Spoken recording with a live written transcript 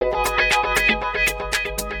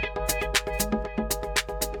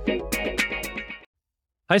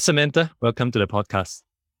Hi, Samantha. Welcome to the podcast.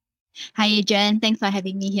 Hi, Adrian. Thanks for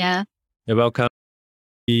having me here. You're welcome.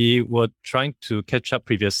 We were trying to catch up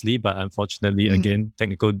previously, but unfortunately, again,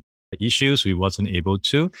 technical issues, we wasn't able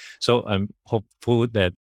to. So I'm hopeful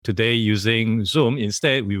that today, using Zoom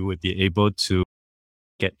instead, we would be able to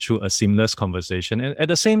get through a seamless conversation and at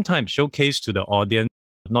the same time showcase to the audience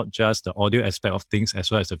not just the audio aspect of things as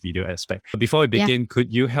well as the video aspect. Before we begin,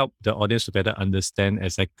 could you help the audience to better understand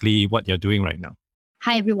exactly what you're doing right now?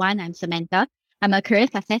 Hi, everyone. I'm Samantha. I'm a career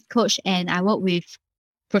success coach and I work with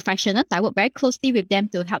professionals. I work very closely with them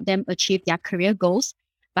to help them achieve their career goals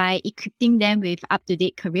by equipping them with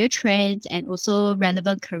up-to-date career trends and also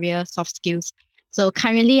relevant career soft skills. So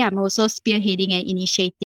currently, I'm also spearheading an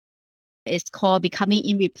initiative. It's called Becoming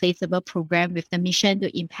Irreplaceable program with the mission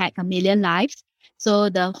to impact 1 million lives. So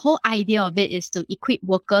the whole idea of it is to equip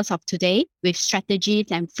workers of today with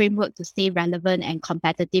strategies and framework to stay relevant and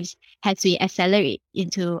competitive as we accelerate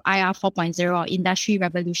into IR 4.0 or Industry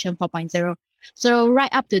Revolution 4.0. So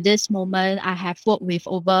right up to this moment, I have worked with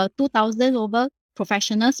over 2,000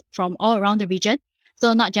 professionals from all around the region.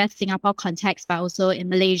 So not just Singapore context, but also in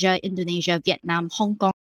Malaysia, Indonesia, Vietnam, Hong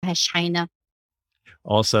Kong, as China.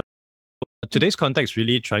 Awesome. Today's context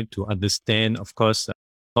really trying to understand, of course,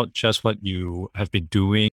 not just what you have been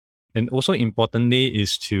doing, and also importantly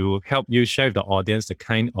is to help you share with the audience the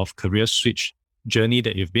kind of career switch journey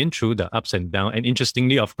that you've been through, the ups and downs. And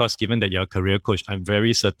interestingly, of course, given that you're a career coach, I'm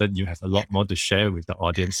very certain you have a lot more to share with the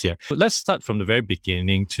audience here. So let's start from the very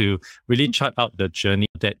beginning to really chart out the journey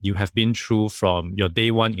that you have been through from your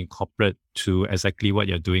day one in corporate to exactly what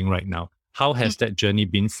you're doing right now. How has that journey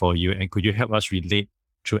been for you? And could you help us relate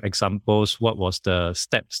through examples, what was the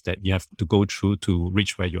steps that you have to go through to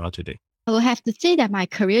reach where you are today? I will have to say that my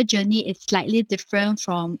career journey is slightly different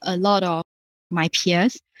from a lot of my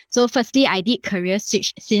peers. So firstly, I did career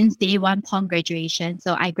switch since day one upon graduation.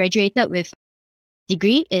 So I graduated with a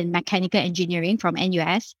degree in mechanical engineering from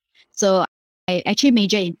NUS. So I actually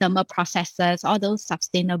majored in thermal processes, all those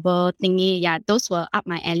sustainable thingy. Yeah, those were up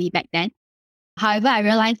my alley back then. However, I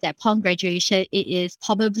realized that upon graduation, it is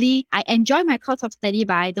probably, I enjoy my course of study,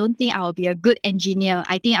 but I don't think I will be a good engineer.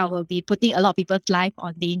 I think I will be putting a lot of people's life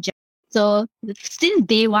on danger. So since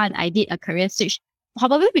day one, I did a career switch,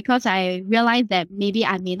 probably because I realized that maybe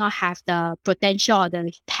I may not have the potential or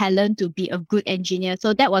the talent to be a good engineer.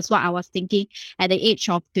 So that was what I was thinking at the age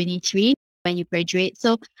of 23 when you graduate.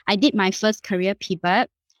 So I did my first career pivot.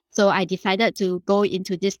 So I decided to go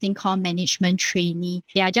into this thing called management trainee.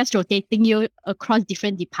 They are just rotating you across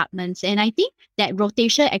different departments. And I think that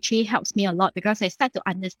rotation actually helps me a lot because I start to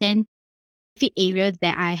understand areas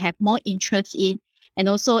that I have more interest in and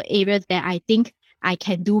also areas that I think I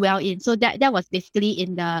can do well in. So that was basically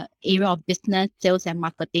in the area of business, sales, and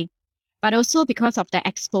marketing. But also because of the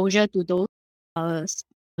exposure to those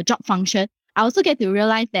job function, I also get to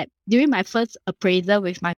realize that during my first appraisal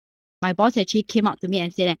with my boss actually came up to me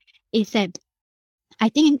and said that, hey, Sam, I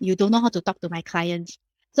think you don't know how to talk to my clients.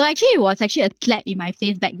 So actually, it was actually a slap in my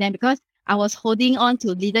face back then because I was holding on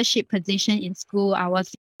to leadership position in school. I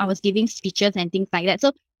was giving speeches and things like that.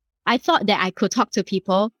 So I thought that I could talk to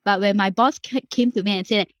people. But when my boss came to me and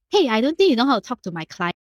said, hey, I don't think you know how to talk to my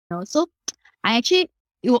clients. So I actually,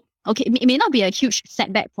 it may not be a huge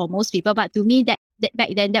setback for most people, but to me, that back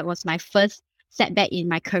then, that was my first setback in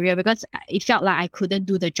my career because it felt like I couldn't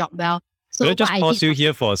do the job well. So Could I just pause you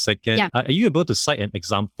here for a second? Yeah. Are you able to cite an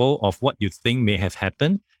example of what you think may have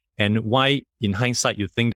happened and why, in hindsight, you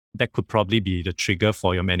think that could probably be the trigger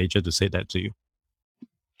for your manager to say that to you?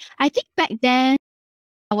 I think back then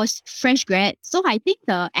I was fresh grad, so I think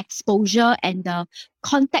the exposure and the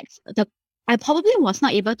context, I probably was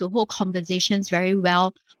not able to hold conversations very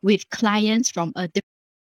well with clients from a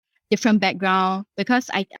different background because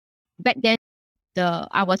back then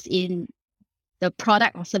I was in the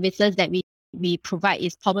product or services that we provide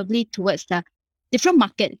is probably towards the different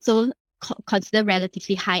market. So consider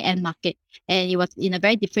relatively high-end market. And it was in a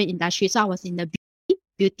very different industry. So I was in the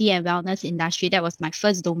beauty and wellness industry. That was my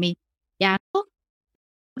first domain. Yeah.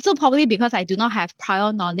 So probably because I do not have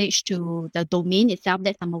prior knowledge to the domain itself,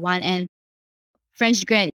 that's number one. And fresh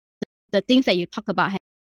grad, the things that you talk about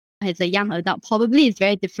as a young adult probably is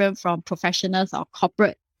very different from professionals or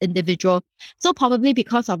corporate individual. So probably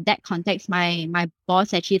because of that context, my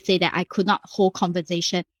boss actually said that I could not hold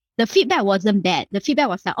conversation. The feedback wasn't bad. The feedback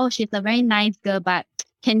was like, oh, she's a very nice girl, but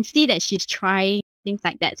can see that she's trying, things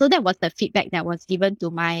like that. So that was the feedback that was given to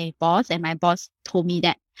my boss, and my boss told me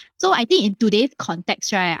that. So I think in today's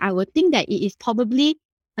context, right, I would think that it is probably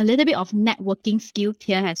a little bit of networking skills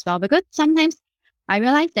here as well, because sometimes I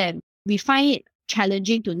realize that we find it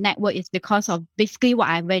challenging to network is because of basically what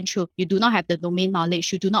I went through. You do not have the domain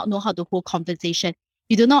knowledge. You do not know how to hold conversation.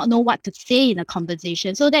 You do not know what to say in a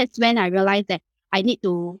conversation. So that's when I realized that I need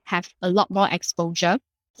to have a lot more exposure.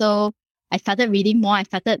 So I started reading more. I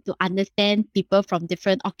started to understand people from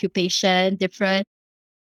different occupation, different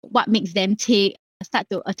what makes them tick. I start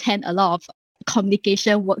to attend a lot of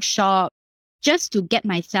communication workshop just to get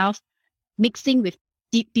myself mixing with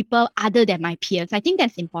people other than my peers. I think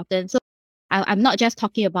that's important. So I'm not just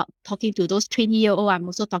talking about talking to those 20-year-old. I'm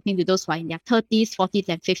also talking to those who are in their 30s, 40s,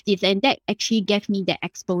 and 50s. And that actually gave me the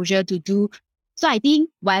exposure to do. So I think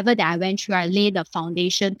whatever that I went through, I laid the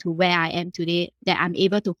foundation to where I am today, that I'm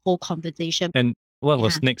able to hold conversation. And what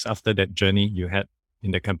was next after that journey you had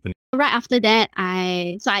in the company? Right after that,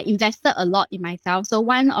 I invested a lot in myself. So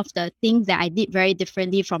one of the things that I did very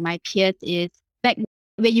differently from my peers is back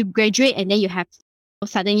when you graduate and then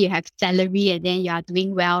suddenly you have salary and then you are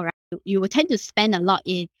doing well, right? You will tend to spend a lot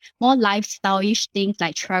in more lifestyle-ish things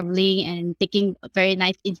like traveling and taking very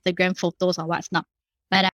nice Instagram photos or what's not.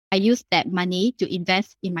 But I used that money to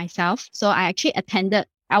invest in myself. So I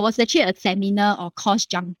was actually a seminar or course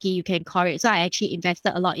junkie, you can call it. So I actually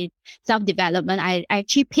invested a lot in self-development. I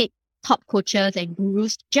actually paid top coaches and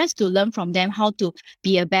gurus just to learn from them how to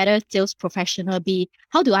be a better sales professional,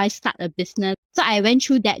 how do I start a business. So I went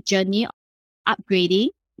through that journey of upgrading,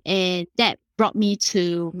 and that brought me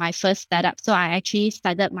to my first startup. So I actually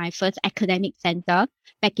started my first academic center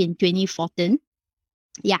back in 2014.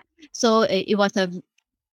 Yeah. So it was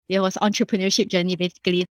entrepreneurship journey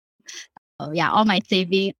basically. All my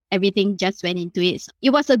saving, everything just went into it. So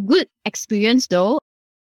it was a good experience though.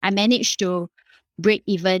 I managed to break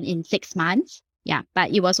even in 6 months. Yeah,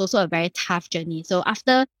 but it was also a very tough journey. So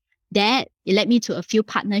after that, it led me to a few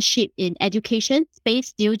partnership in education space,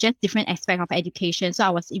 still just different aspect of education. So I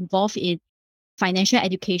was involved in financial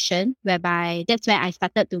education, whereby that's where I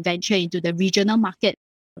started to venture into the regional market,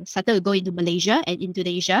 started to go into Malaysia and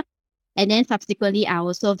Indonesia. And then subsequently, I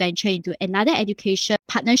also ventured into another education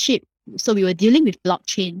partnership. So we were dealing with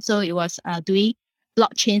blockchain. So it was doing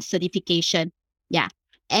blockchain certification. Yeah.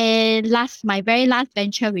 And my very last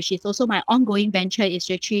venture, which is also my ongoing venture, is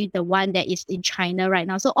actually the one that is in China right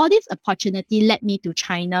now. So all this opportunity led me to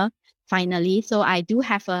China finally. So I do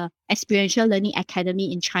have a experiential learning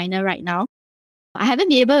academy in China right now. I haven't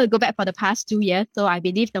been able to go back for the past 2 years. So I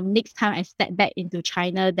believe the next time I step back into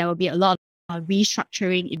China, there will be a lot of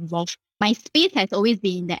restructuring involved. My space has always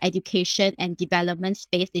been in the education and development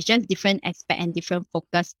space. It's just different aspect and different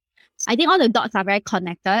focus. I think all the dots are very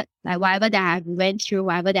connected. Like whatever that I went through,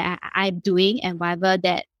 whatever that I'm doing, and whatever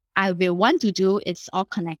that I will want to do, it's all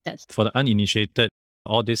connected. For the uninitiated,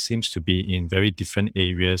 all this seems to be in very different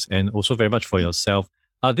areas and also very much for yourself.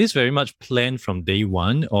 Are these very much planned from day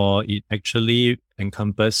one, or it actually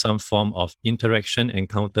encompass some form of interaction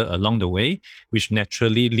encounter along the way, which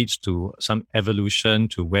naturally leads to some evolution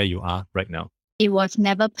to where you are right now? It was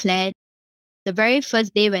never planned. The very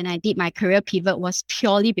first day when I did my career pivot was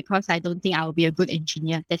purely because I don't think I will be a good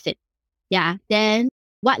engineer. That's it. Yeah. Then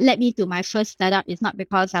what led me to my first startup is not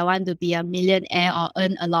because I want to be a millionaire or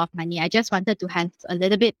earn a lot of money. I just wanted to have a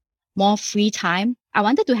little bit more free time. I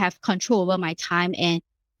wanted to have control over my time. And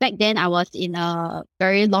back then I was in a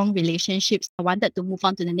very long relationship. I wanted to move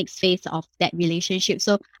on to the next phase of that relationship.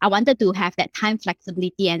 So I wanted to have that time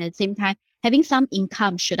flexibility and at the same time having some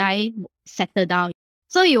income should I settle down.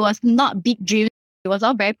 So it was not big dreams. It was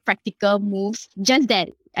all very practical moves. Just that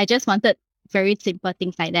I just wanted very simple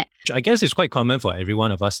things like that. I guess it's quite common for every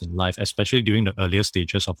one of us in life, especially during the earlier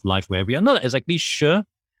stages of life where we are not exactly sure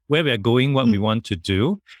where we are going, what we want to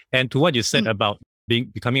do. And to what you said about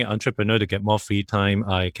becoming an entrepreneur to get more free time,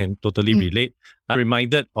 I can totally relate. I'm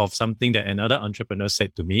reminded of something that another entrepreneur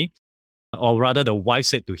said to me, or rather the wife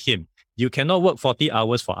said to him, you cannot work 40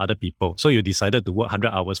 hours for other people. So you decided to work 100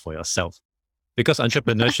 hours for yourself. Because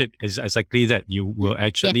entrepreneurship is exactly that. You will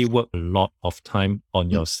actually work a lot of time on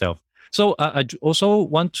yourself. So I also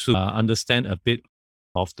want to understand a bit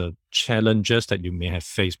of the challenges that you may have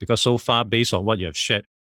faced, because so far, based on what you have shared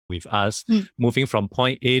with us, moving from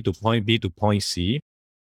point A to point B to point C,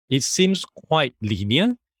 it seems quite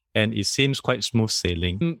linear and it seems quite smooth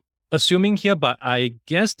sailing. Assuming here, but I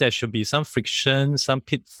guess there should be some friction, some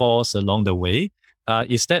pitfalls along the way.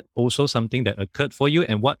 Is that also something that occurred for you?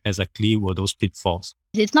 And what exactly were those pitfalls?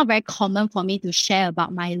 It's not very common for me to share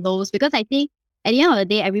about my lows because I think at the end of the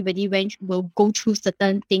day, everybody will go through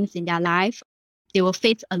certain things in their life. They will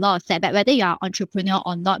face a lot of setback, whether you are an entrepreneur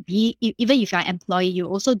or not. Even if you're an employee, you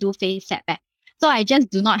also do face setback. So I just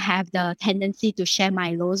do not have the tendency to share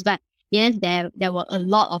my lows. But yes, there were a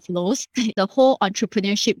lot of lows. The whole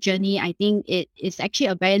entrepreneurship journey, I think it is actually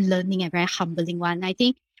a very learning and very humbling one. I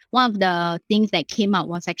think one of the things that came out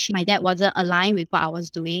was actually my dad wasn't aligned with what I was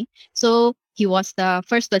doing. So he was the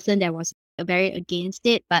first person that was very against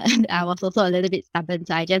it, but I was also a little bit stubborn.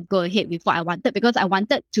 So I just go ahead with what I wanted because I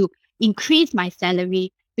wanted to increase my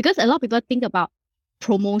salary. Because a lot of people think about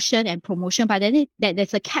promotion, but then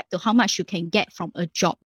there's a cap to how much you can get from a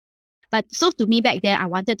job. But so to me back then, I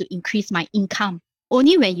wanted to increase my income.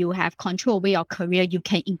 Only when you have control over your career, you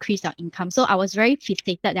can increase your income. So I was very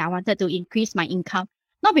fixated that I wanted to increase my income,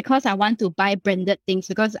 not because I want to buy branded things,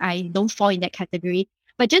 because I don't fall in that category,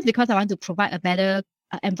 but just because I want to provide a better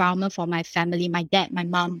environment for my family, my dad, my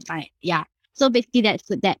mom, yeah. So basically that's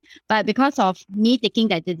that. But because of me taking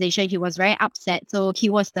that decision, he was very upset. So he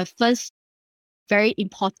was the first very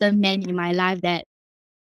important man in my life that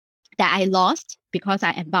I lost because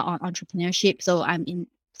I embarked on entrepreneurship. So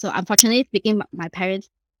unfortunately speaking, my parents,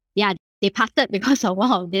 yeah, they parted because of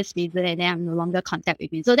one of this reason, and then I'm no longer contact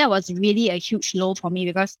with me. So that was really a huge low for me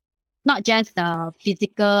because not just the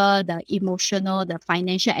physical, the emotional, the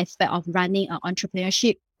financial aspect of running an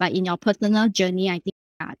entrepreneurship, but in your personal journey, I think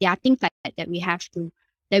there are things like that that we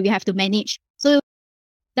have to manage. So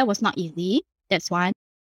that was not easy. That's one.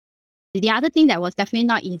 The other thing that was definitely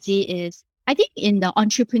not easy is I think in the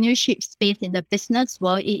entrepreneurship space, in the business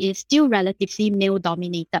world, it is still relatively male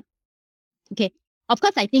dominated. Okay. Of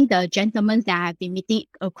course, I think the gentlemen that I've been meeting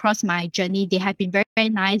across my journey, they have been very, very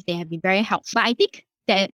nice. They have been very helpful. But I think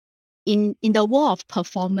that in the world of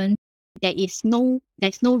performance, there's no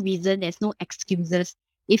reason, there's no excuses.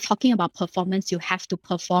 If talking about performance, you have to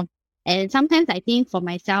perform. And sometimes I think for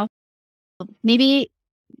myself, maybe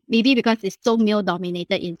because it's so male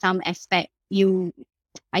dominated in some aspect,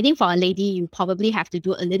 I think for a lady, you probably have to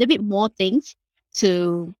do a little bit more things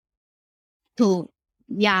to to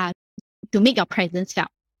yeah to make your presence felt.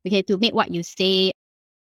 Okay, to make what you say,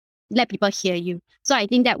 let people hear you. So I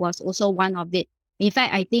think that was also one of it. In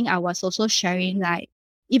fact, I think I was also sharing like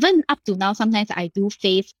even up to now, sometimes I do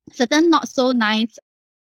face certain not so nice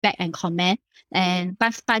back and comment. And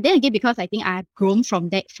but then again, because I think I've grown from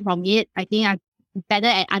it, I think I'm better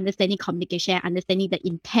at understanding communication, understanding the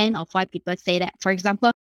intent of why people say that. For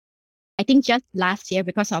example, I think just last year,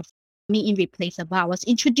 because of me irreplaceable, I was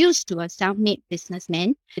introduced to a self-made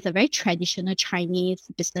businessman. It's a very traditional Chinese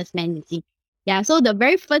businessman, you see. Yeah, so the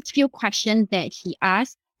very first few questions that he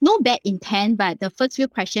asked, no bad intent, but the first few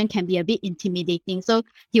questions can be a bit intimidating. So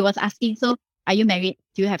he was asking, so are you married?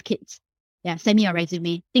 Do you have kids? Yeah, send me your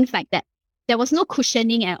resume, things like that. There was no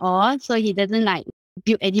cushioning at all. So he doesn't like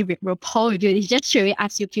build any rapport with you. He just straight away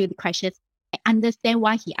asks you a few questions. I understand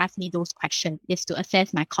why he asked me those questions. Is to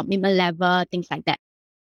assess my commitment level, things like that.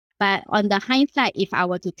 But on the hindsight, if I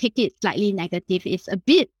were to take it slightly negative, it's a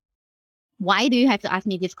bit, why do you have to ask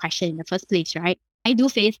me this question in the first place, right? I do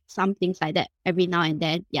face some things like that every now and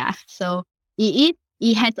then. Yeah. So it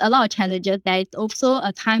has a lot of challenges. There is also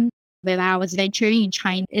a time when I was venturing in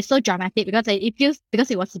China. It's so dramatic because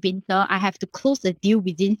because it was winter, I have to close the deal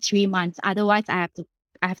within 3 months. Otherwise I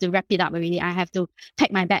have to wrap it up already. I have to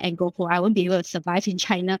pack my bag and go home. I won't be able to survive in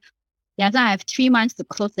China. Yeah, so I have 3 months to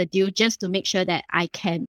close the deal just to make sure that I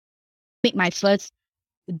can make my first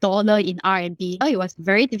dollar in RMB. Oh, it was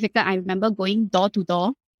very difficult. I remember going door to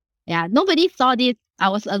door. Yeah, nobody saw this. I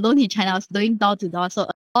was alone in China. I was doing door to door, so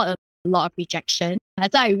a lot of rejection.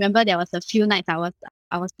 And so I remember there was a few nights I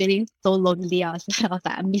was feeling so lonely. I was like,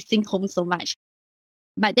 I'm missing home so much.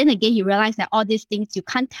 But then again, you realize that all these things you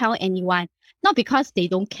can't tell anyone, not because they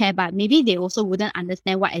don't care, but maybe they also wouldn't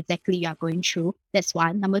understand what exactly you are going through. That's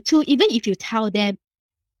one. Number two, even if you tell them,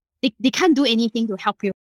 they can't do anything to help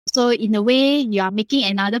you. So in a way, you are making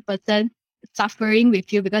another person suffering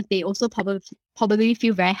with you because they also probably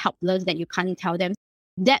feel very helpless that you can't tell them.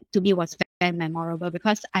 That to me was very memorable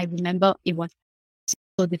because I remember it was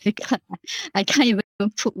so difficult. I can't even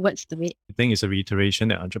put words to it. I think it's a reiteration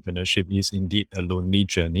that entrepreneurship is indeed a lonely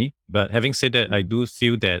journey. But having said that, I do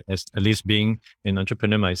feel that as at least being an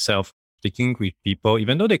entrepreneur myself, speaking with people,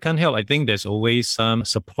 even though they can't help, I think there's always some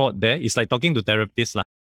support there. It's like talking to therapists, like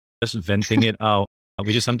just venting it out,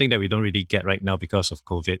 which is something that we don't really get right now because of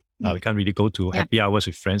COVID. We can't really go to happy hours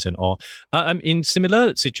with friends and all. I'm in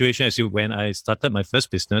similar situation as you. When I started my first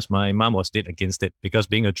business, my mom was dead against it because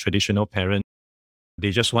being a traditional parent, they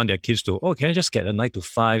just want their kids to, can I just get a 9 to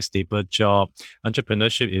 5 stable job?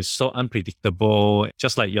 Entrepreneurship is so unpredictable.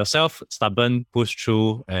 Just like yourself, stubborn, push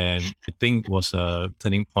through, and I think was a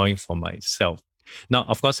turning point for myself. Now,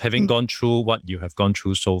 of course, having gone through what you have gone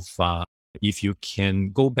through so far, if you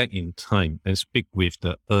can go back in time and speak with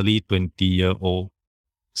the early 20-year-old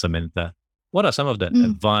Samantha, What are some of the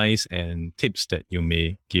advice and tips that you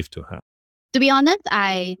may give to her? To be honest,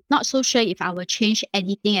 I'm not so sure if I will change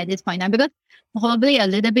anything at this point in time, because probably a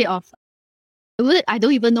little bit of, I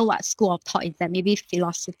don't even know what school of thought is that, maybe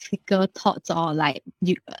philosophical thoughts or like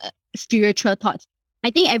spiritual thoughts.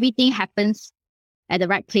 I think everything happens at the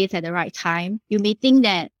right place at the right time. You may think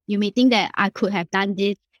that I could have done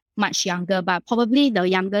this much younger, but probably the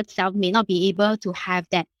younger self may not be able to have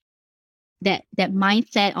that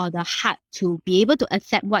mindset or the heart to be able to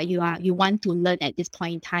accept what you want to learn at this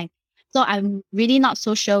point in time. So I'm really not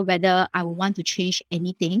so sure whether I would want to change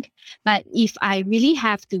anything. But if I really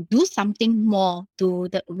have to do something more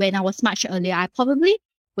when I was much earlier, I probably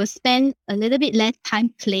will spend a little bit less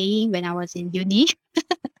time playing when I was in uni.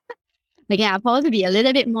 I'll probably be a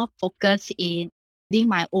little bit more focused in building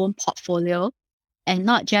my own portfolio and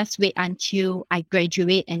not just wait until I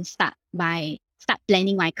graduate and start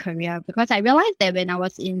planning my career. Because I realized that when I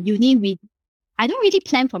was in uni, I don't really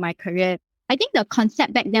plan for my career. I think the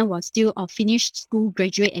concept back then was still finish school,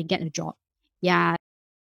 graduate, and get a job. Yeah.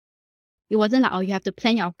 It wasn't like, oh, you have to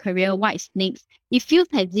plan your career, what is next. It feels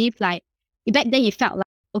as if back then it felt like,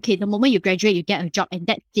 okay, the moment you graduate, you get a job and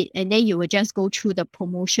that's it. And then you will just go through the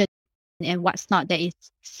promotion and what's not that is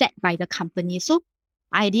set by the company. So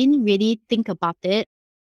I didn't really think about it.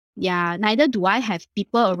 Yeah, neither do I have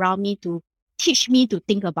people around me to teach me to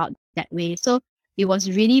think about that way. So it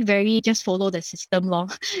was really very just follow the system law.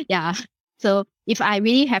 Yeah. So if I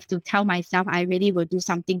really have to tell myself I really will do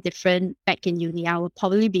something different back in uni, I will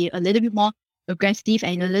probably be a little bit more aggressive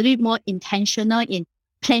and a little bit more intentional in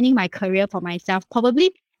planning my career for myself,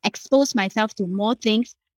 probably expose myself to more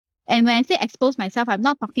things. And when I say expose myself, I'm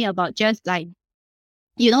not talking about just like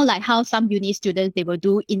how some uni students, they will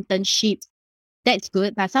do internships. That's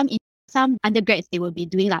good. But some undergrads, they will be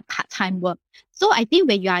doing like part-time work. So I think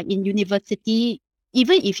when you are in university,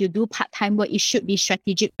 even if you do part-time work, it should be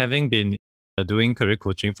strategic. Having been doing career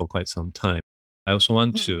coaching for quite some time, I also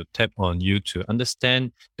want to tap on you to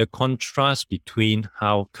understand the contrast between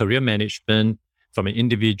how career management from an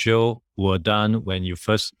individual were done when you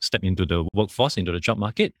first step into the workforce, into the job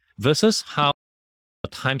market, versus how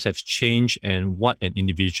times have changed and what an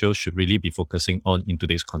individual should really be focusing on in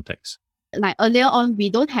today's context. Like earlier on, we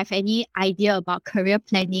don't have any idea about career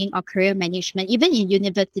planning or career management. Even in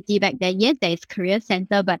university back then, yes, there is career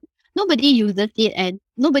center, but nobody uses it and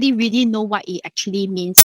nobody really know what it actually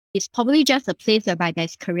means. It's probably just a place whereby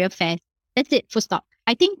there's career fairs. That's it, full stop.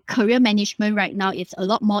 I think career management right now is a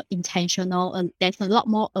lot more intentional and there's a lot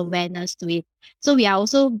more awareness to it. So we are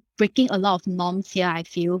also breaking a lot of norms here, I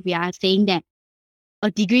feel. We are saying that a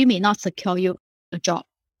degree may not secure you a job.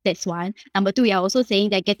 That's one. Number two, we are also saying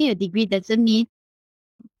that getting a degree doesn't mean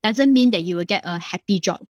that you will get a happy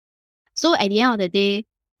job. So at the end of the day,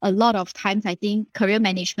 a lot of times I think career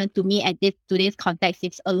management to me at today's context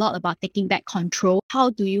is a lot about taking back control. How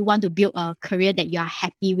do you want to build a career that you are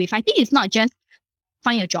happy with? I think it's not just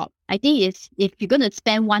find a job. I think it's if you're going to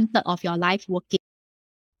spend 1/3 of your life working,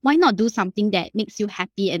 why not do something that makes you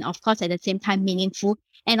happy and of course at the same time meaningful?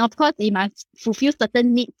 And of course it must fulfill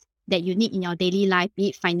certain needs that you need in your daily life, be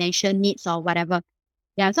it financial needs or whatever.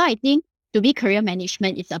 Yeah, so I think to be career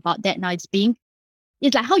management is about that now.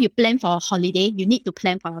 It's like how you plan for a holiday, you need to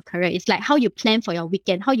plan for your career. It's like how you plan for your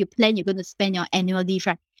weekend, how you plan you're going to spend your annual leave,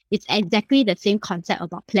 right? It's exactly the same concept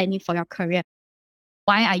about planning for your career.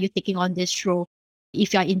 Why are you taking on this role?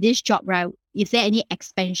 If you're in this job, right, is there any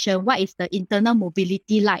expansion? What is the internal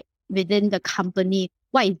mobility like within the company?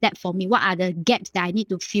 What is that for me? What are the gaps that I need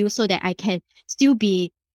to fill so that I can still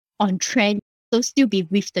be on trend, so still be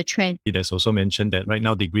with the trend? It has also mentioned that right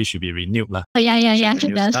now degrees should be renewed. Oh, yeah.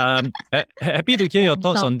 Happy to hear your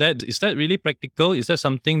thoughts on that. Is that really practical? Is that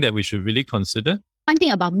something that we should really consider? One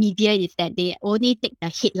thing about media is that they only take the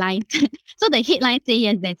headlines. So the headlines say,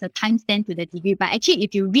 yes, there's a timestamp to the degree. But actually,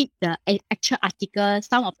 if you read the actual article,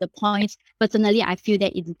 some of the points, personally, I feel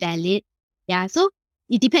that it's valid. Yeah. So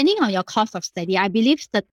depending on your course of study, I believe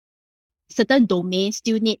certain domains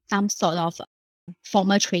still need some sort of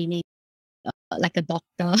formal training, like a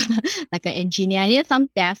doctor, like an engineer.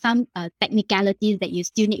 There are some technicalities that you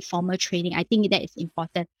still need formal training. I think that is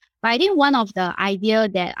important. But I think one of the idea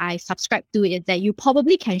that I subscribe to is that you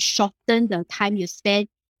probably can shorten the time you spend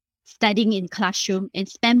studying in classroom and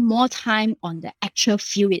spend more time on the actual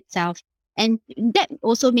field itself. And that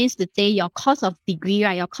also means to say your cost of degree,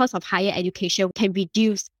 right, your cost of higher education can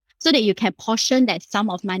reduce so that you can portion that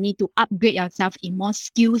sum of money to upgrade yourself in more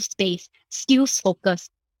skills-based, skills-focused.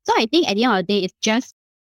 So I think at the end of the day, it's just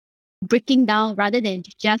breaking down rather than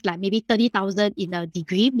just like maybe 30,000 in a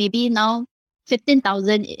degree, maybe now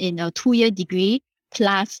 15,000 in a 2-year degree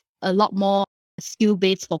plus a lot more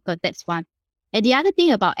skill-based focus. That's one. And the other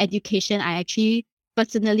thing about education, I actually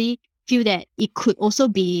personally feel that it could also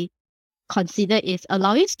be considered is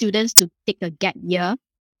allowing students to take a gap year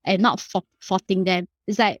and not forcing them.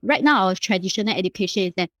 It's like right now our traditional education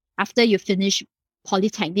is that after you finish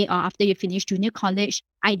polytechnic or after you finish junior college,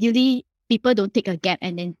 ideally people don't take a gap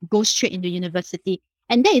and then go straight into university.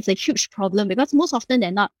 And that is a huge problem because most often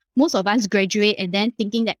than not, most of us graduate and then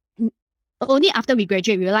thinking that only after we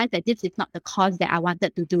graduate, we realize that this is not the course that I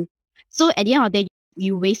wanted to do. So at the end of the day,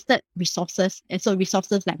 you wasted resources. And so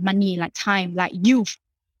resources like money, like time, like youth.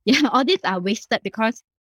 Yeah, all these are wasted because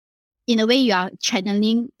in a way you are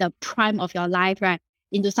channeling the prime of your life, right,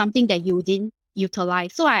 into something that you didn't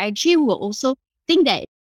utilize. So I actually will also think that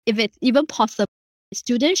if it's even possible,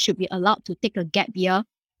 students should be allowed to take a gap year,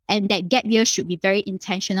 and that gap year should be very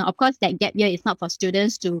intentional. Of course, that gap year is not for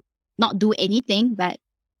students to not do anything, but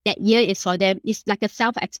that year is for them. It's like a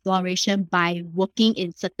self-exploration by working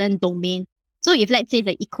in certain domain. So if let's say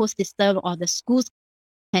the ecosystem or the schools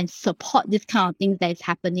can support this kind of things that is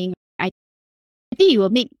happening, I think it will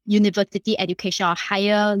make university education or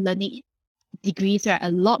higher learning degrees, right,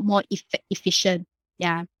 a lot more efficient.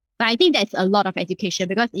 Yeah. But I think that's a lot of education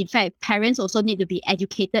because, in fact, parents also need to be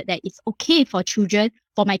educated that it's okay for children,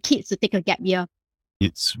 for my kids to take a gap year.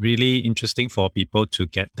 It's really interesting for people to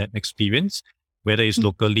get that experience, whether it's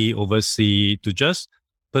locally, overseas, to just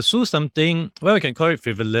pursue something, well, we can call it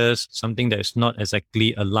frivolous, something that is not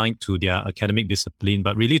exactly aligned to their academic discipline,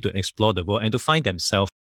 but really to explore the world and to find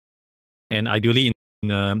themselves. And ideally,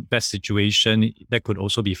 in a best situation, that could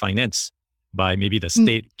also be financed by maybe the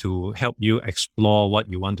state to help you explore what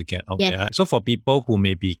you want to get out there. So for people who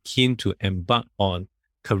may be keen to embark on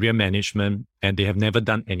career management and they have never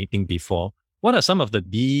done anything before, what are some of the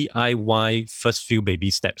DIY first few baby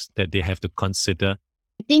steps that they have to consider?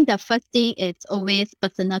 I think the first thing is always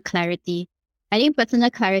personal clarity. I think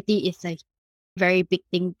personal clarity is a very big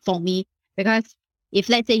thing for me because if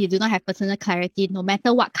let's say you do not have personal clarity, no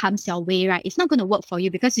matter what comes your way, right, it's not going to work for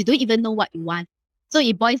you because you don't even know what you want. So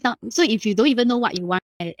it boils down. So if you don't even know what you want,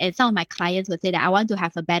 and some of my clients would say that I want to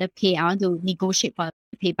have a better pay, I want to negotiate for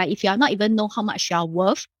a pay. But if you are not even know how much you are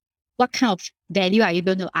worth, what kind of value are you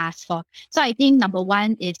going to ask for? So I think number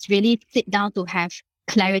one is really sit down to have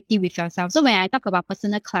clarity with yourself. So when I talk about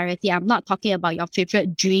personal clarity, I'm not talking about your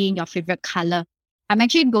favorite drink, your favorite color. I'm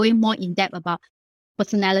actually going more in depth about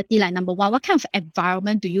personality. Like number one, what kind of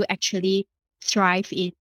environment do you actually thrive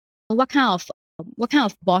in? What kind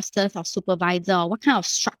of bosses or supervisor or what kind of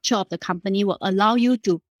structure of the company will allow you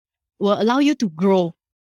to grow.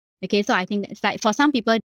 Okay, so I think that's like for some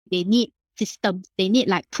people they need systems, they need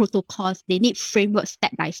like protocols, they need framework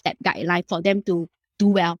step by step guideline for them to do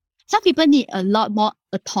well. Some people need a lot more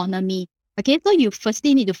autonomy. Okay, so you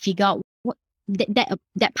firstly need to figure out what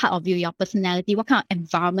that part of you, your personality, what kind of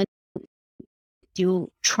environment do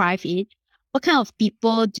you thrive in, what kind of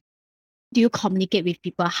people do you communicate with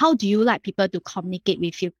people? How do you like people to communicate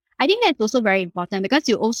with you? I think that's also very important because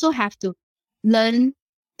you also have to learn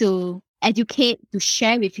to educate, to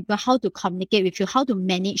share with people how to communicate with you, how to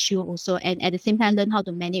manage you also, and at the same time, learn how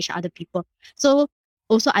to manage other people. So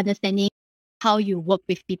also understanding how you work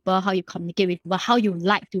with people, how you communicate with people, how you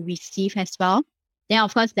like to receive as well. Then,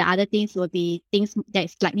 of course, the other things will be things that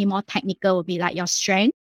is slightly more technical, will be like your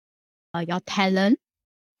strength, your talent.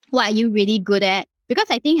 What are you really good at? Because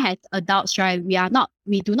I think as adults, right,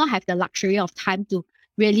 we do not have the luxury of time to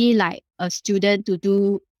really like a student to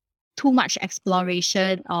do too much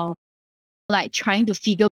exploration or like trying to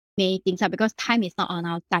figure many things out because time is not on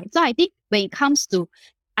our side. So I think when it comes to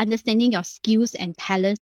understanding your skills and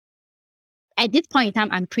talents, at this point in time,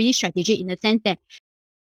 I'm pretty strategic in the sense that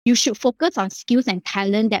you should focus on skills and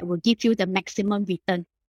talent that will give you the maximum return.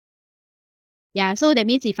 Yeah, so that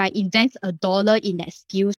means if I invest $1 in that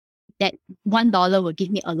skill, that $1 will give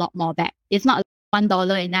me a lot more back. It's not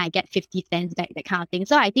 $1 and then I get 50 cents back, that kind of thing.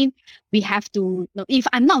 So I think we have to, if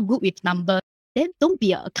I'm not good with numbers, then don't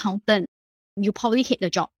be an accountant. You probably hate the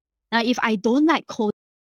job. Now, if I don't like code,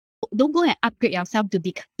 don't go and upgrade yourself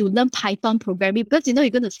to learn Python programming because you're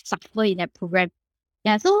going to suffer in that program.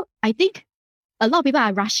 Yeah, so I think a lot of people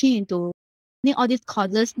are rushing into all these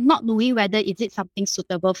courses, not knowing whether is it something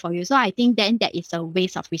suitable for you. So I think then that is a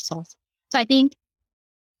waste of resource. So I think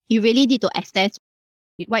you really need to assess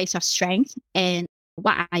what is your strength and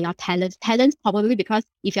what are your talents. Talents probably because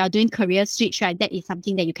if you are doing career switch, right, that is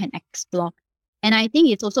something that you can explore. And I think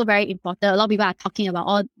it's also very important. A lot of people are talking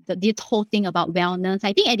about this whole thing about wellness.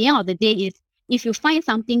 I think at the end of the day is if you find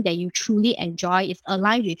something that you truly enjoy, is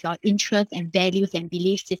aligned with your interests and values and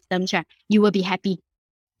belief systems, right, you will be happy.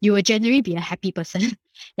 You will generally be a happy person.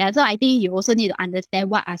 Yeah. So I think you also need to understand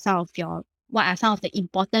what are some of the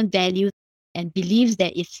important values and beliefs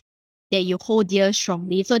that you hold dear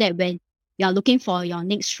strongly, so that when you're looking for your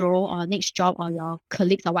next role or next job or your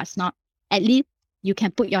colleagues or what's not, at least you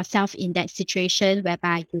can put yourself in that situation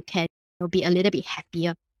whereby you can be a little bit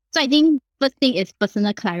happier. So I think first thing is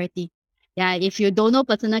personal clarity. Yeah, if you don't know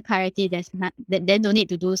personal clarity, then no need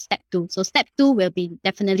to do step 2. So step 2 will be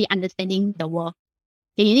definitely understanding the world.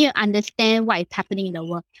 Okay, you need to understand what is happening in the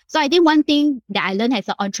world. So I think one thing that I learned as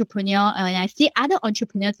an entrepreneur, and I see other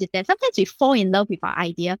entrepreneurs, is that sometimes we fall in love with our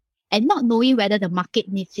idea and not knowing whether the market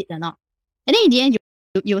needs it or not. And then in the end,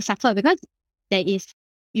 you will suffer because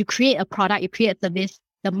you create a product, you create a service,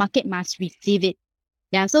 the market must receive it.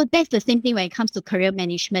 Yeah, so that's the same thing when it comes to career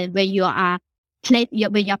management, when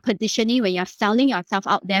when you're positioning, when you're selling yourself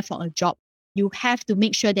out there for a job, you have to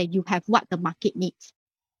make sure that you have what the market needs.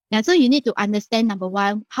 Yeah, so you need to understand, number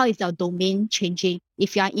one, how is your domain changing?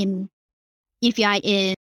 If you are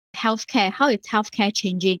in healthcare, how is healthcare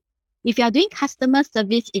changing? If you are doing customer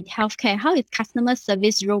service in healthcare, how is customer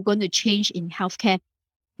service role going to change in healthcare?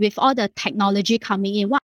 With all the technology coming in,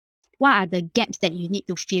 what are the gaps that you need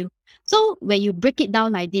to fill? So when you break it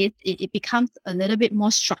down like this, it becomes a little bit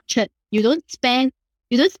more structured. You don't spend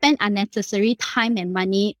unnecessary time and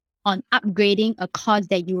money on upgrading a course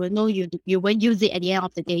that you will know you won't use it at the end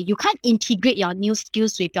of the day. You can't integrate your new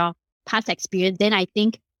skills with your past experience. Then I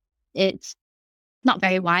think it's not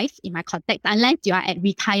very wise in my context. Unless you are at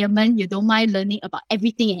retirement, you don't mind learning about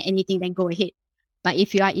everything and anything, then go ahead. But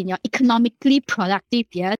if you are in your economically productive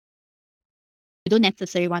years, you don't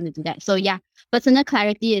necessarily want to do that. So yeah, personal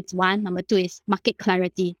clarity is one. Number 2 is market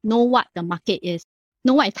clarity. Know what the market is.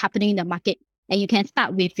 Know what is happening in the market. And you can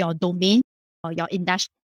start with your domain or your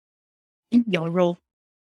industry, your role.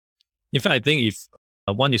 In fact, I think if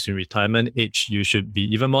one is in retirement age, you should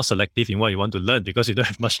be even more selective in what you want to learn because you don't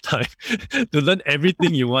have much time to learn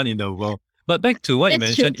everything you want in the world. But back to what you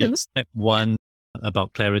mentioned in step 1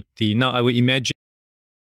 about clarity. Now, I would imagine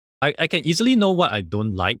I can easily know what I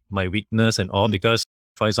don't like, my weakness and all, because,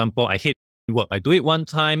 for example, I hate work. I do it one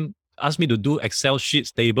time, ask me to do Excel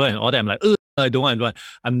sheets, table and all that. I'm like, I don't want.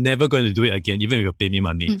 I'm never going to do it again, even if you pay me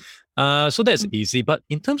money. So that's easy. But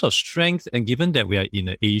in terms of strength, and given that we are in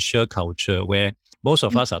an Asia culture where most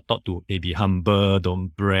of us are taught to be humble,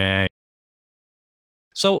 don't brag.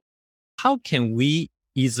 So how can we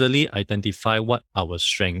easily identify what our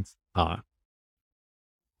strengths are?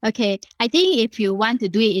 Okay, I think if you want to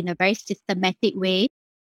do it in a very systematic way,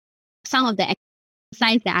 some of the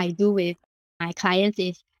exercise that I do with my clients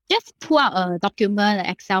is just pull out a document, an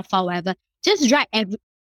Excel file, whatever. Just write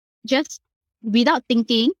just without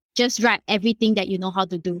thinking, just write everything that you know how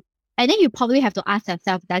to do. And then you probably have to ask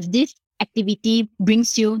yourself, does this activity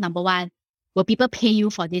brings you, number 1, will people pay you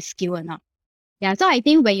for this skill or not? Yeah, so I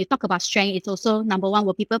think when you talk about strength, it's also number 1,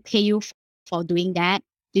 will people pay you for doing that?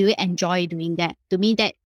 Do you enjoy doing that? To me,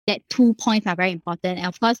 that 2 points are very important. And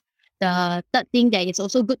of course, the third thing that is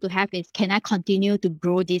also good to have is, can I continue to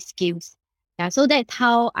grow these skills? Yeah, so that's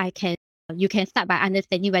how you can start by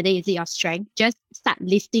understanding whether is it your strength. Just start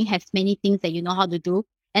listing as many things that you know how to do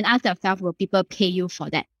and ask yourself, will people pay you for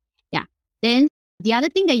that? Yeah. Then the other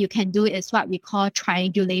thing that you can do is what we call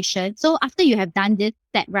triangulation. So after you have done this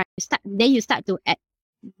step, right, you start to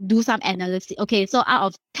do some analysis. Okay, so out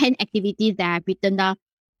of 10 activities that I've written down,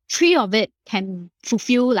 3 of it can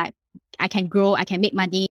fulfill, like I can grow, I can make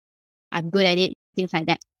money, I'm good at it, things like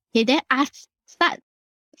that. Okay, then start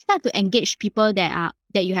to engage people that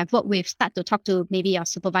you have worked with. Start to talk to maybe your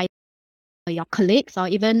supervisor, or your colleagues, or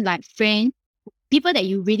even like friends, people that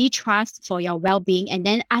you really trust for your well-being, and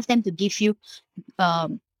then ask them to give you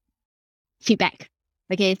feedback.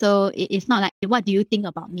 Okay, so it's not like, what do you think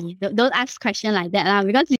about me? Don't ask questions like that,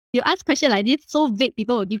 because if you ask questions like this, so vague,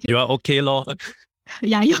 people will give you. You are okay, lor.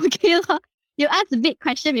 Yeah, you're okay, lor. You ask vague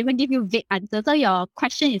questions, people give you vague answers. So your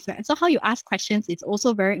question is, so how you ask questions is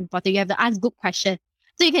also very important. You have to ask good questions.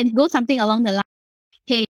 So you can go something along the line,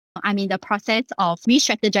 hey, I'm in the process of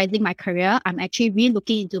re-strategizing my career. I'm actually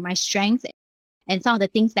re-looking into my strengths and some of the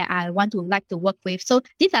things that I want to like to work with. So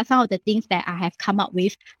these are some of the things that I have come up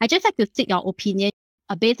with. I just like to seek your opinion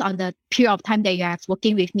based on the period of time that you have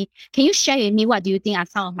working with me. Can you share with me what do you think are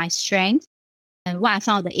some of my strengths and what are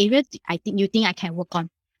some of the areas you think I can work on?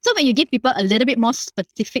 So when you give people a little bit more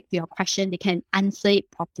specific to your question, they can answer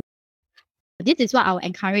it properly. This is what I will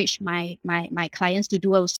encourage my clients to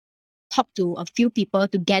do. I will talk to a few people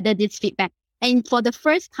to gather this feedback. And for the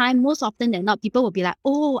first time, most often than not, people will be like,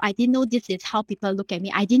 oh, I didn't know this is how people look at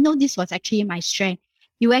me. I didn't know this was actually my strength.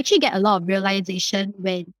 You actually get a lot of realization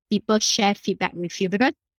when people share feedback with you,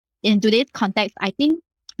 because in today's context, I think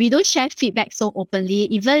we don't share feedback so openly.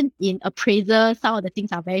 Even in appraisal, some of the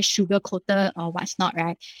things are very sugar coated or what's not,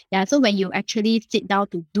 right? Yeah. So when you actually sit down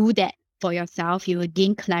to do that for yourself, you will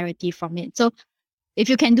gain clarity from it. So if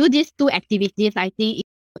you can do these two activities, I think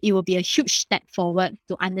it will be a huge step forward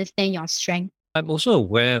to understand your strength. I'm also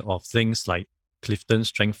aware of things like Clifton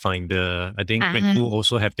Strength Finder. I think Red Bull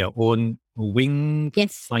also have their own Wing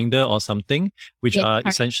Yes. Finder or something, which Yes, are correct.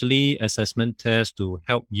 essentially assessment tests to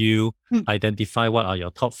help you identify what are your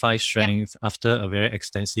top 5 strengths after a very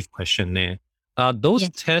extensive questionnaire. Are those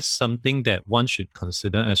tests something that one should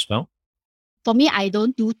consider as well? For me, I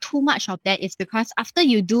don't do too much of that. It's because after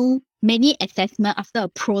you do many assessments after a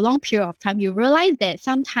prolonged period of time, you realize that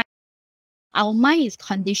sometimes our mind is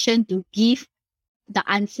conditioned to give the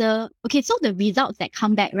answer. Okay, so the results that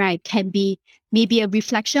come back, right, can be maybe a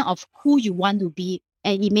reflection of who you want to be.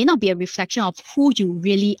 And it may not be a reflection of who you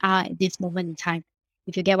really are at this moment in time,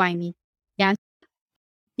 if you get what I mean. Yeah.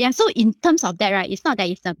 Yeah. So in terms of that, right, it's not that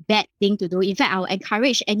it's a bad thing to do. In fact, I'll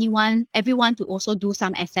encourage everyone to also do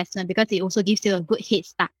some assessment because it also gives you a good head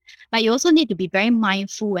start. But you also need to be very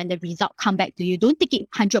mindful when the result come back to you. Don't take it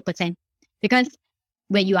 100% because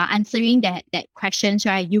when you are answering that questions,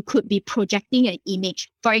 right, you could be projecting an image.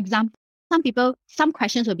 For example, some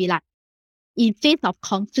questions will be like, in face of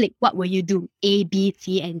conflict, what will you do? A, B,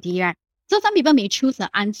 C, and D, right? So some people may choose an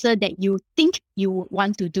answer that you think you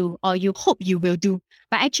want to do or you hope you will do.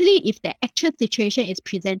 But actually, if the actual situation is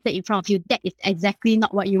presented in front of you, that is exactly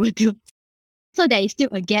not what you will do. So there is still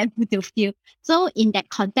a gap to fill. So in that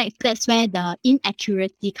context, that's where the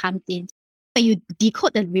inaccuracy comes in. When you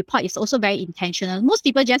decode the report, it's also very intentional. Most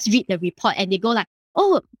people just read the report and they go like,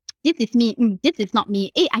 oh, this is me. This is not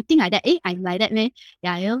me. I think like that. I'm like that, man.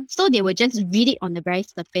 Yeah, you know? So they will just read it on the very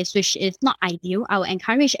surface, which is not ideal. I will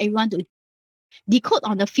encourage everyone to decode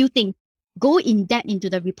on a few things. Go in depth into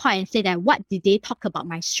the report and say that what did they talk about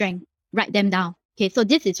my strength? Write them down. Okay, so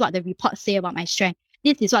this is what the report say about my strength.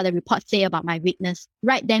 This is what the report say about my weakness.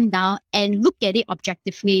 Write them down and look at it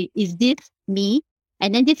objectively. Is this me?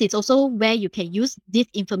 And then this is also where you can use this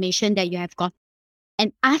information that you have got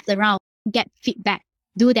and ask around, get feedback,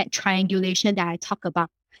 do that triangulation that I talk about.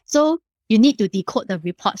 So you need to decode the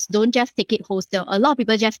reports. Don't just take it wholesale. A lot of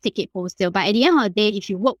people just take it wholesale. But at the end of the day, if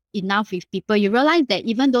you work enough with people, you realize that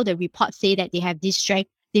even though the reports say that they have this strength,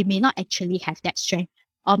 they may not actually have that strength.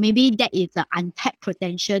 Or maybe that is the untapped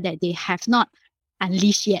potential that they have not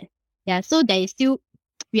unleashed yet. Yeah. So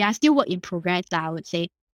we are still work in progress, I would say.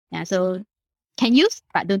 Yeah. So can use,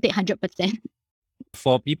 but don't take 100%.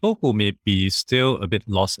 For people who may be still a bit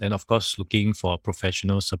lost and of course looking for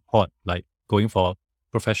professional support, like going for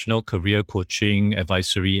professional career coaching,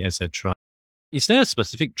 advisory, etc., is there a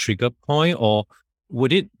specific trigger point or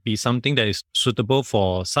would it be something that is suitable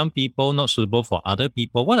for some people, not suitable for other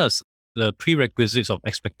people? What are the prerequisites of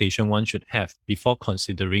expectation one should have before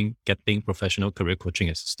considering getting professional career coaching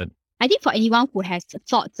assistant? I think for anyone who has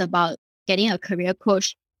thoughts about getting a career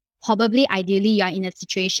coach, probably ideally you are in a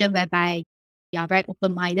situation whereby you are very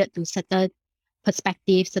open-minded to certain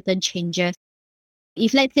perspectives, certain changes.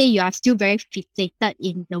 If let's say you are still very fixated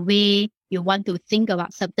in the way you want to think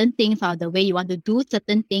about certain things or the way you want to do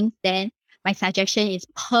certain things, then my suggestion is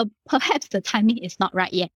perhaps the timing is not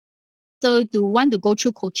right yet. So to want to go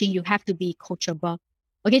through coaching, you have to be coachable.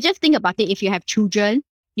 Okay, just think about it. If you have children,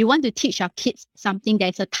 you want to teach your kids something,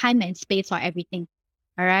 there's a time and space for everything.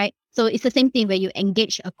 All right. So it's the same thing where you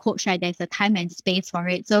engage a coach, right? There's a time and space for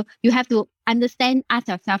it. So you have to understand, ask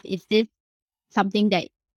yourself, is this something that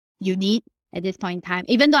you need at this point in time?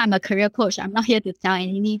 Even though I'm a career coach, I'm not here to sell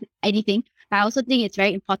anything. But I also think it's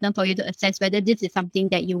very important for you to assess whether this is something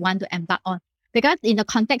that you want to embark on. Because in the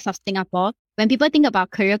context of Singapore, when people think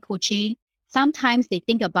about career coaching, sometimes they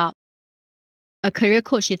think about a career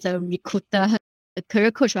coach is a recruiter. A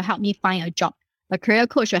career coach will help me find a job. A career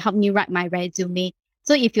coach will help me write my resume.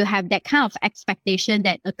 So if you have that kind of expectation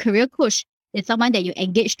that a career coach is someone that you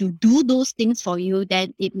engage to do those things for you,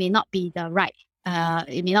 then it may not be the right,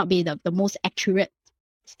 it may not be the most accurate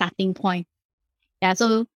starting point. Yeah.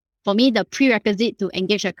 So for me, the prerequisite to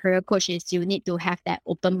engage a career coach is you need to have that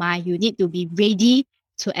open mind. You need to be ready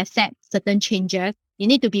to accept certain changes. You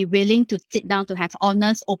need to be willing to sit down to have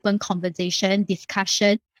honest, open conversation,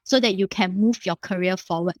 discussion, so that you can move your career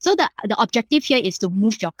forward. So the objective here is to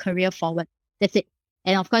move your career forward. That's it.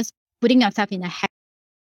 And of course, putting yourself in a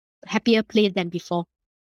happier place than before.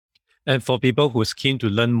 And for people who's keen to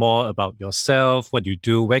learn more about yourself, what you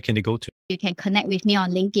do, where can they go to? You can connect with me on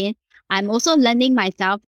LinkedIn. I'm also learning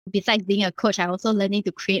myself. Besides being a coach, I'm also learning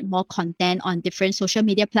to create more content on different social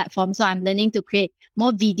media platforms. So I'm learning to create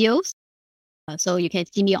more videos. So you can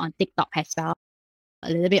see me on TikTok as well. a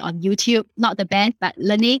little bit on YouTube. Not the best, but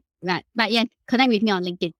learning. But yes, connect with me on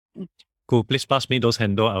LinkedIn. Cool. Please pass me those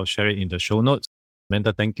handle. I'll share it in the show notes.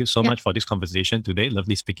 Samantha, thank you so much for this conversation today.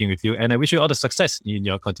 Lovely speaking with you. And I wish you all the success in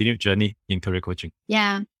your continued journey in career coaching.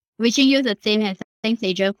 Yeah. Wishing you the same, as thanks,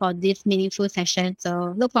 Adrian, for this meaningful session.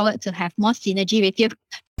 So look forward to have more synergy with you.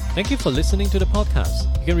 Thank you for listening to the podcast.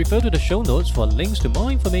 You can refer to the show notes for links to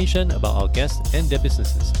more information about our guests and their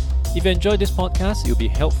businesses. If you enjoyed this podcast, it would be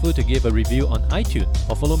helpful to give a review on iTunes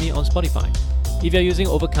or follow me on Spotify. If you're using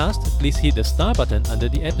Overcast, please hit the star button under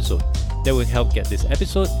the episode. That will help get this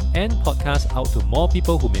episode and podcast out to more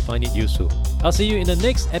people who may find it useful. I'll see you in the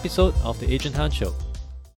next episode of The Adrian Tan Show.